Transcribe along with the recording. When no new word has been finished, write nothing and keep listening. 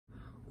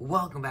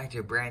Welcome back to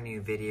a brand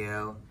new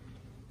video.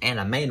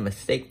 And I made a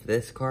mistake for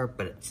this car,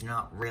 but it's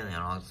not really, and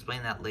I'll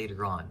explain that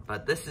later on.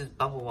 But this is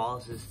Bubba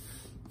Wallace's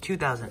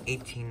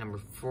 2018 number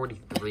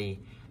 43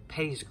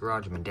 Petry's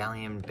Garage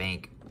Medallion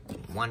Bank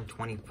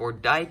 124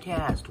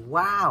 Diecast.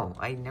 Wow,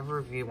 I never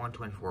reviewed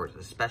 124s,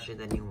 especially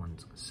the new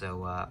ones.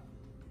 So,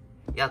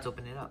 yeah, let's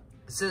open it up.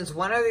 Since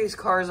when are these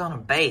cars on a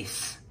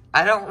base?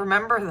 I don't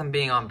remember them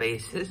being on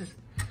bases.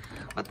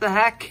 What the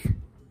heck?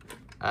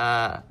 Okay,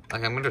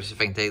 I'm gonna see if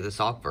I can take this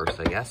off first,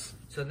 I guess.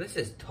 So this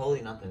is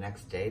totally not the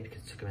next day because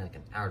it took me like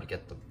an hour to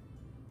get the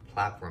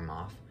platform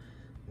off.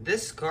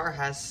 This car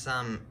has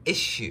some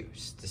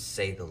issues, to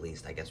say the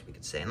least, I guess we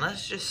could say. And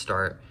let's just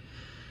start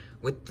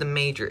with the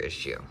major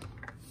issue.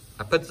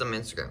 I put some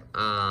Instagram.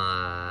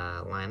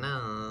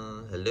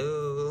 Lionel,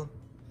 hello?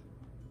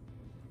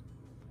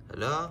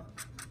 Hello?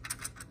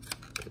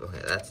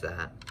 Okay, that's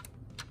that.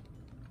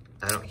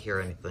 I don't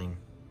hear anything.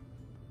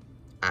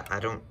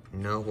 I don't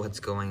know what's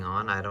going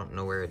on. I don't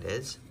know where it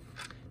is.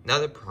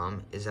 Another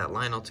problem is that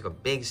Lionel took a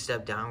big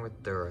step down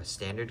with their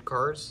standard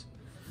cars.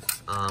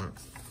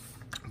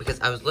 Because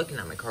I was looking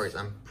at my cars.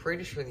 I'm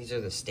pretty sure these are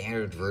the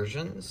standard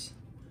versions.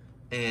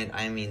 And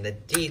I mean, the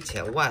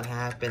detail. What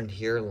happened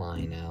here,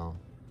 Lionel?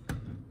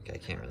 Okay, I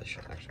can't really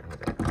show. Actually,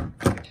 hold on.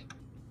 I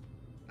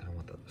don't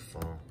want that to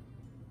fall.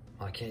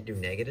 Oh, I can't do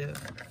negative?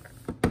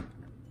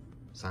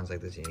 Sounds like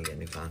this, you need to get a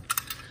new phone.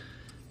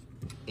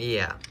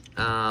 Yeah.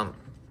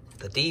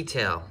 The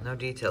detail, no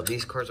detail.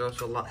 These cars are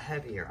also a lot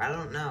heavier. I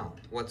don't know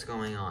what's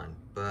going on,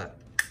 but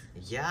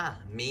yeah,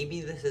 maybe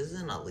this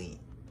isn't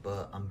Elite,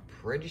 but I'm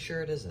pretty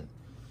sure it isn't.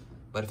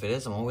 But if it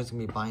is, I'm always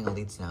gonna be buying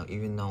Elites now,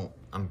 even though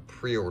I'm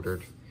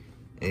pre-ordered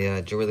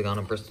a Joey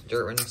Logano Bristol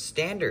Dirt Run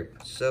Standard.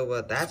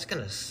 So that's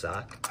gonna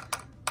suck.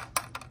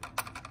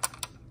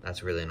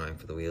 That's really annoying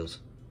for the wheels.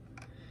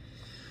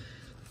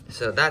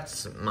 So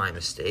that's my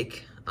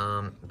mistake.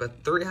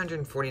 But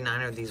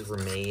 349 of these were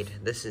made.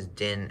 This is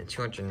DIN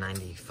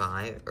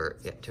 295, or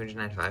yeah,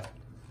 295.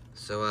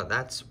 So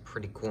that's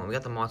pretty cool. And we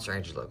got the Monster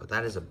Energy logo.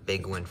 That is a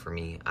big win for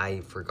me.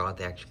 I forgot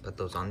they actually put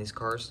those on these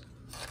cars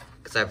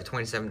because I have a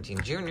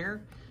 2017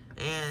 Junior,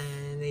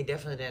 and they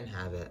definitely didn't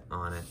have it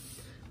on it.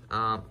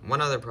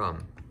 One other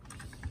problem.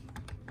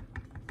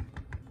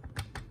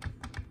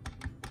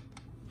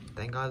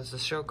 Thank God it's a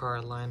show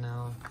car line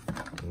now.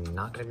 I'm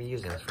not gonna be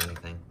using this for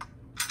anything.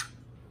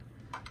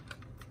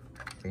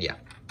 Yeah,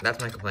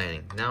 that's my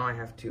complaining. Now I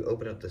have to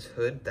open up this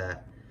hood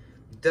that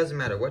doesn't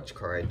matter which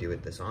car I do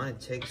with this on, it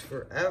takes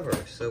forever.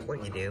 So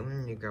what you do,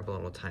 you grab a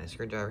little tiny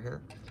screwdriver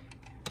here,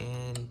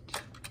 and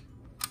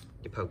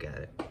you poke at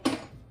it.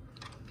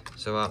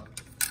 So,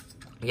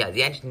 yeah,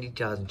 the engine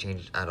detail hasn't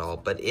changed at all,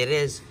 but it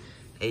is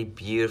a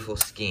beautiful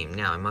scheme.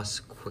 Now, I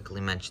must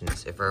quickly mention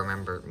this. If I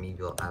remember,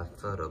 maybe I'll add a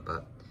photo,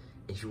 but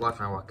if you watch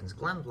my Watkins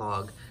Glen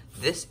vlog,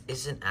 this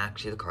isn't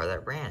actually the car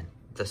that ran.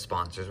 The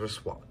sponsors were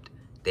swapped.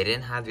 They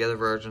didn't have the other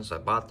version, so I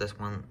bought this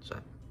one. So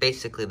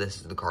basically, this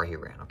is the car he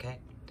ran, okay?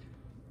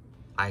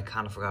 I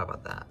kind of forgot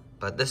about that.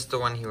 But this is the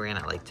one he ran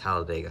at, like,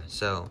 Talladega.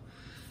 So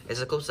it's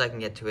the closest I can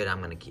get to it. I'm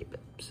going to keep it.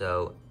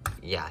 So,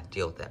 yeah,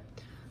 deal with it.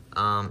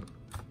 I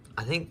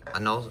think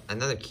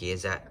another key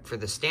is that for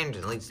the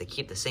standard Elites, they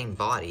keep the same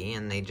body,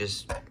 and they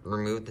just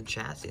remove the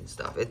chassis and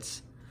stuff.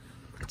 It's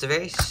a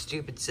very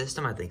stupid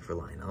system, I think, for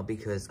Lionel,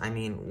 because, I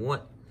mean,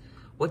 what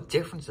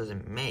difference does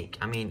it make?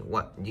 I mean,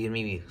 what, do you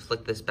maybe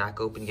flick this back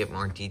open, get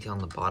more detail on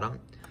the bottom?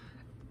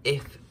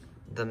 If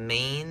the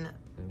main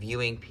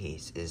viewing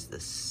piece is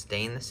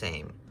staying the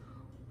same,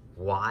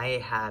 why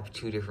have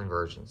two different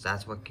versions?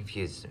 That's what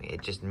confuses me.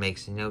 It just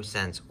makes no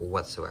sense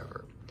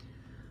whatsoever.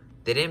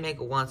 They didn't make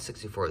a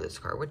 164 of this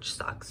car, which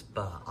sucks,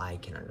 but I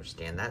can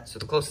understand that. So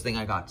the closest thing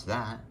I got to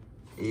that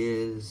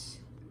is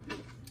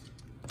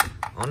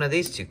one of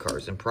these two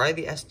cars, and probably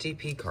the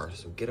STP car.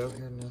 So get over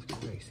here and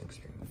NASCAR racing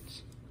experience.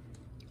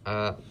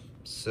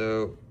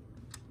 So,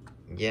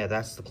 yeah,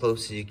 that's the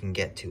closest you can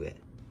get to it.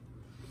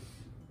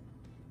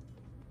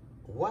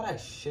 What I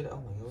should have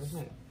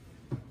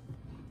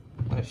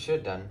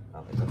done,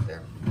 oh, it's up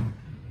there.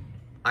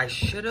 I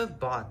should have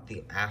bought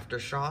the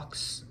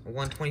Aftershocks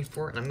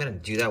 124, and I'm gonna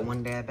do that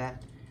one day, I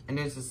bet. And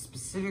there's a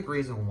specific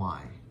reason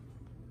why.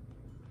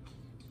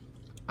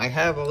 I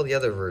have all the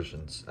other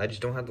versions. I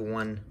just don't have the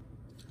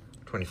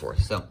 124.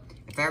 So,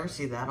 if I ever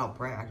see that, I'll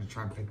probably actually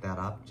try and pick that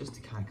up just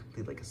to kind of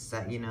complete like a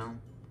set, you know?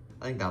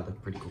 I think that would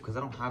look pretty cool because I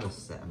don't have a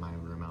set in my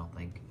room, I don't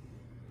think.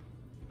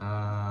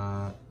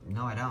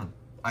 No, I don't.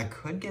 I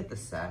could get the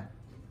set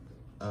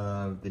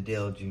of the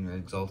Dale Jr.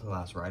 Exalted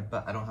Last Ride,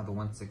 but I don't have the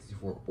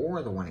 164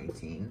 or the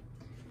 118.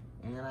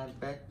 And I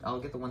bet I'll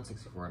get the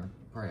 164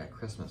 probably at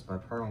Christmas, but I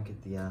probably won't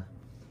get the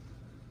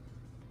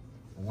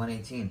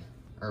 118.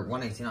 Or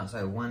 118, no,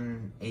 sorry,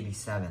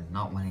 187,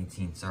 not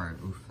 118. Sorry,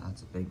 oof,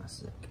 that's a big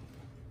mistake.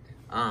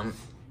 I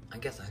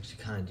guess I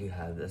actually kind of do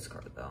have this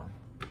car, though.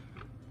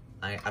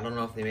 I don't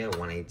know if they made a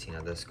 118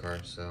 of this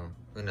car, so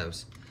who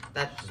knows.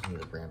 That's just me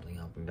rambling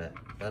up a bit.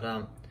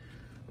 But,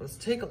 let's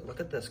take a look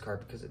at this car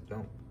because it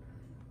don't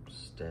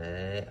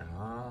stay.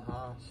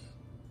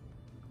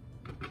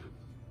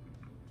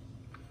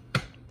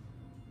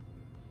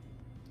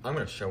 I'm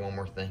gonna show one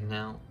more thing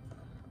now.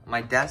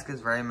 My desk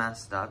is very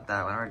messed up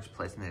that whenever I just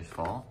place them, they just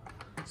fall.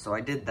 So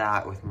I did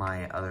that with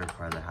my other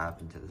car that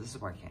happened to this.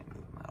 Is why I can't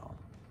move them at all.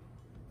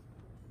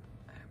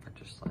 If I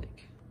just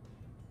like,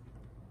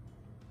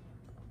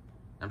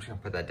 I'm just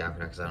gonna put that down for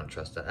now because I don't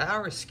trust that. That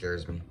always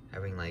scares me,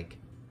 having like,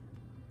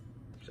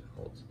 it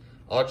holds.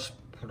 I'll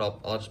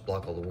just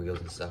block all the wheels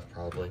and stuff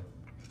probably.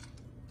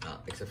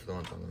 Except for the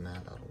ones on the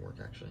mat, that'll work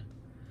actually.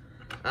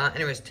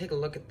 Anyways, take a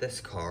look at this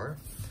car.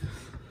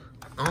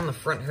 On the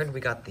front hood, we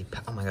got the,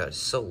 oh my god, it's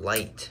so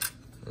light.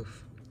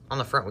 Oof. On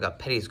the front, we got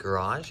Petty's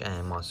Garage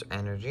and Monster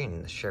Energy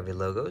and the Chevy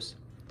logos.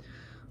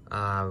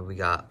 We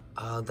got,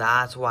 oh,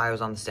 that's why I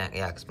was on the stand.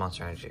 Yeah, because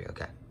Monster Energy,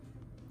 okay.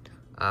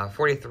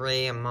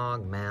 43,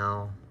 Amog,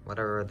 Mal,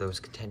 whatever those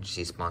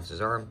contingency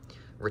sponsors are.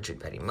 Richard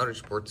Petty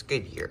Motorsports,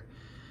 Goodyear.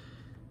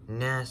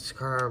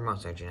 NASCAR,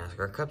 Monster Energy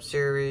NASCAR Cup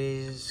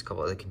Series, a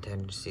couple other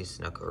contingencies,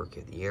 Snooker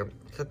Rookie of the Year,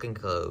 Cooking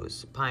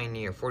Clothes,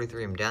 Pioneer,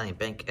 43, Medallion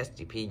Bank,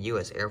 SDP,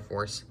 U.S. Air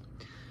Force,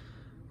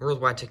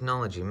 Worldwide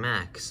Technology,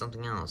 Mac,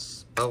 something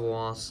else, Bubba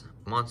Wallace,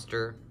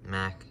 Monster,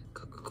 Mac,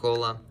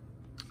 Coca-Cola,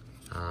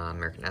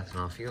 American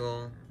Ethanol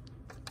Fuel,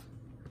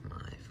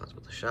 my phone's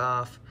about to shut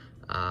off,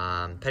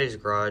 Petty's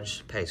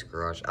Garage,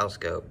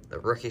 Alsco, the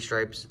Rookie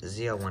Stripes,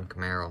 ZL1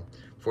 Camaro,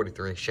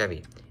 43,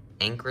 Chevy,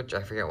 Anchorage,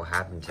 I forget what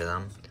happened to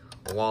them,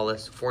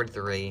 Wallace,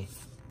 43,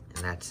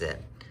 and that's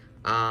it.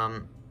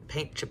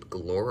 Paint chip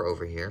galore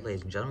over here,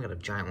 ladies and gentlemen. Got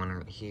a giant one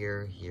right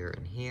here, here,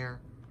 and here.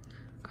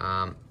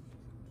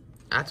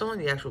 That's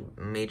only the actual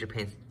major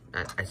paints.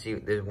 I see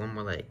there's one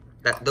more like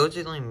that. Those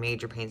are the only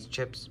major paints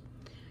chips.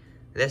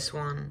 This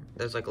one,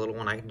 there's like a little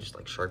one. I can just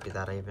like Sharpie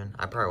that even.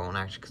 I probably won't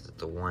actually because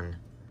it's a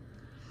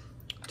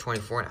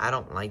 124. And I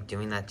don't like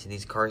doing that to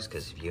these cars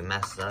because if you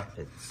mess up,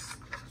 it's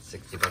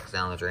 60 bucks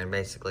down the drain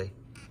basically.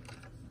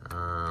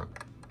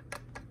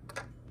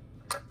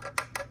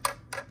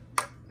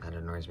 That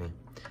annoys me.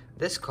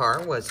 This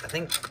car was, I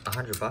think,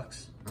 100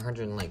 bucks,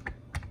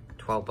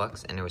 112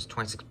 bucks, and it was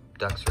 26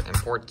 bucks for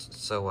imports.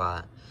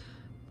 So,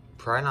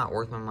 probably not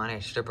worth my money. I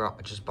should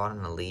have just bought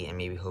an Elite and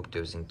maybe hoped it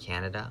was in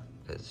Canada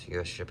because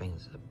US shipping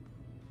is a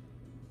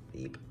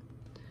beep.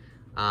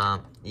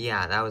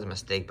 Yeah, that was a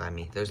mistake by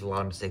me. There's a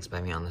lot of mistakes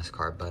by me on this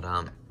car, but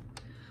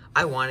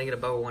I wanted to get a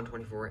Bubba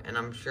 124, and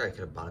I'm sure I could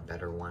have bought a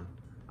better one.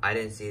 I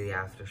didn't see the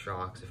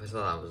aftershocks. If I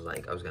saw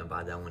that, I was gonna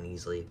buy that one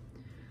easily.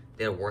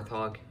 They had a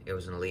Warthog. It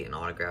was an Elite and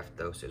autographed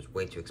though, so it was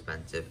way too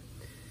expensive.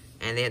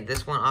 And they had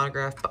this one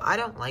autographed, but I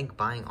don't like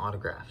buying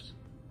autographs.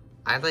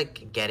 I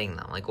like getting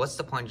them. Like, what's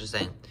the point of just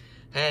saying,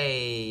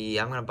 hey,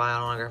 I'm gonna buy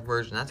an autographed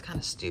version? That's kind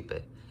of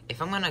stupid.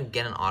 If I'm gonna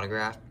get an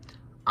autograph,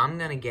 I'm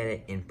gonna get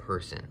it in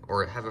person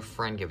or have a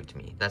friend give it to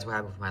me. That's what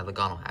happened with my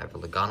Logano hat. For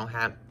Logano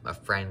hat, a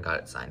friend got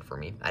it signed for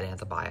me. I didn't have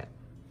to buy it.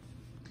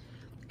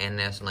 And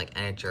there's some like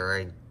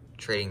NHRA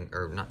trading,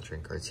 or not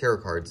trading cards, hero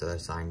cards that I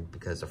signed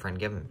because a friend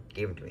gave them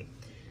to me.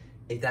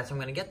 If that's how I'm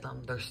gonna get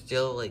them, they're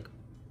still like,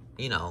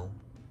 you know,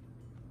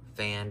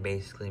 fan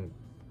basically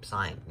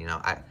signed. You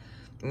know,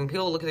 when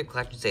people look at the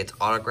collection and say it's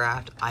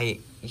autographed,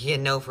 you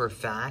know for a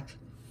fact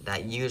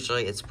that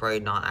usually it's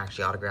probably not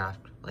actually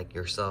autographed. Like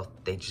yourself,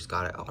 they just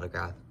got it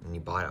autographed and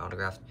you bought it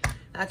autographed.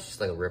 That's just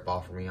like a rip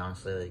off for me,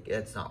 honestly. Like,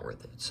 it's not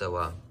worth it.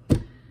 So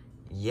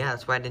yeah,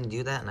 that's why I didn't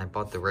do that, and I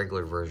bought the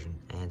regular version.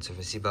 And so if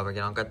I see Bubba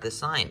again, I'll get this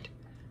signed.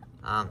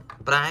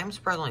 But I am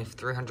surprised only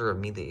 300 of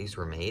me that these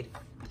were made.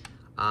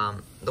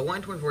 The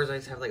 124s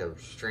always have like a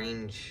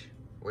strange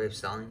way of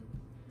selling.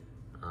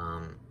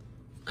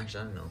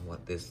 Actually, I don't know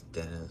what this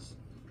din is.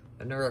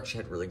 I've never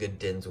actually had really good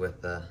dins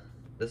with, this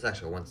is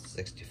actually a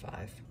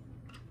 165.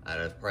 I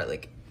don't know, probably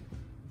like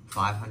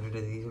 500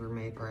 of these were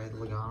made, probably the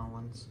Logano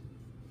ones.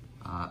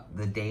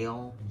 The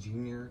Dale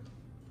Jr.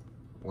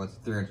 was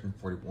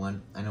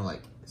 341. I know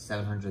like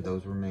 700 of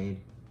those were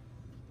made.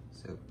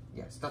 So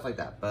yeah, stuff like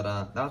that.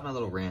 But that was my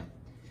little rant.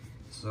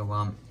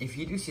 So if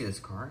you do see this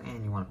car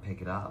and you want to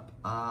pick it up,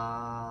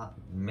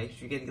 make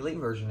sure you get the Elite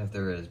version if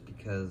there is,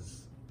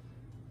 because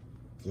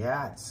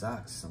yeah, it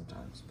sucks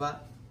sometimes.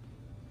 But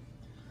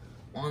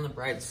on the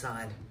bright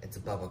side, it's a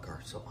Bubba car,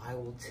 so I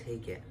will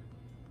take it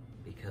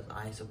because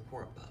I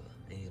support Bubba.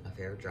 And he's my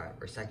favorite driver,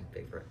 or second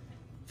favorite,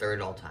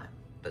 third all time,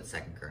 but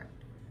second current.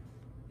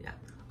 Yeah,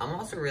 I'm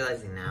also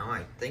realizing now.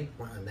 I think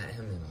when I met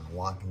him in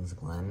Watkins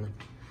Glen,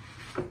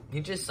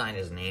 he just signed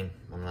his name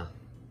on the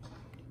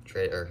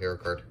trade or hero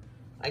card.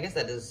 I guess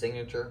that is a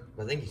signature,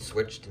 but I think he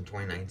switched in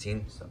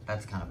 2019, so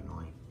that's kind of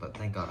annoying. But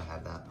thank God I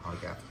have that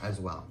autograph as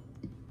well.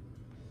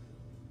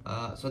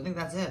 So I think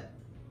that's it.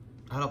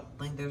 I don't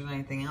think there's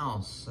anything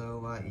else.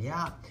 So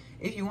yeah,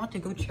 if you want to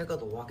go check out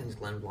the Watkins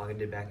Glen vlog I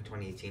did back in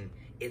 2018,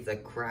 it's a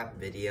crap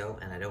video,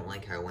 and I don't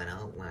like how it went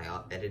out when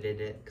I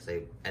edited it, because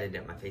I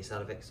edited my face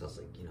out of it, because I was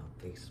like, you know,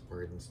 face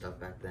word and stuff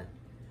back then.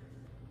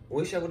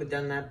 Wish I would have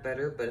done that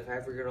better, but if I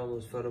ever get all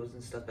those photos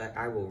and stuff back,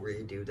 I will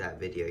redo that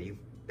video. You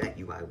bet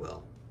you I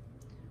will.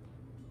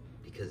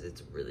 Because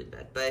it's really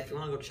bad. But if you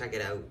want to go check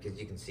it out, because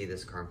you can see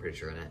this car, I'm pretty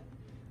sure in it.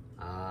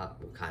 Well,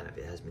 kind of.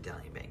 It has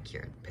Medallion Bank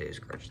here and Petty's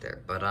Garage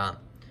there. But,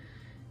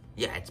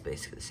 yeah, it's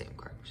basically the same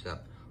car. So,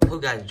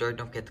 hope you guys enjoyed.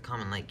 Don't forget to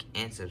comment, like,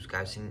 and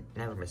subscribe so you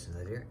never miss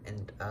another video.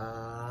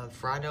 And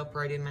Friday I'll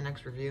probably do my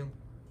next review.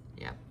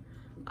 Yeah.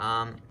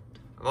 I've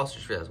also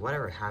just realized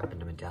whatever happened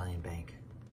to Medallion Bank.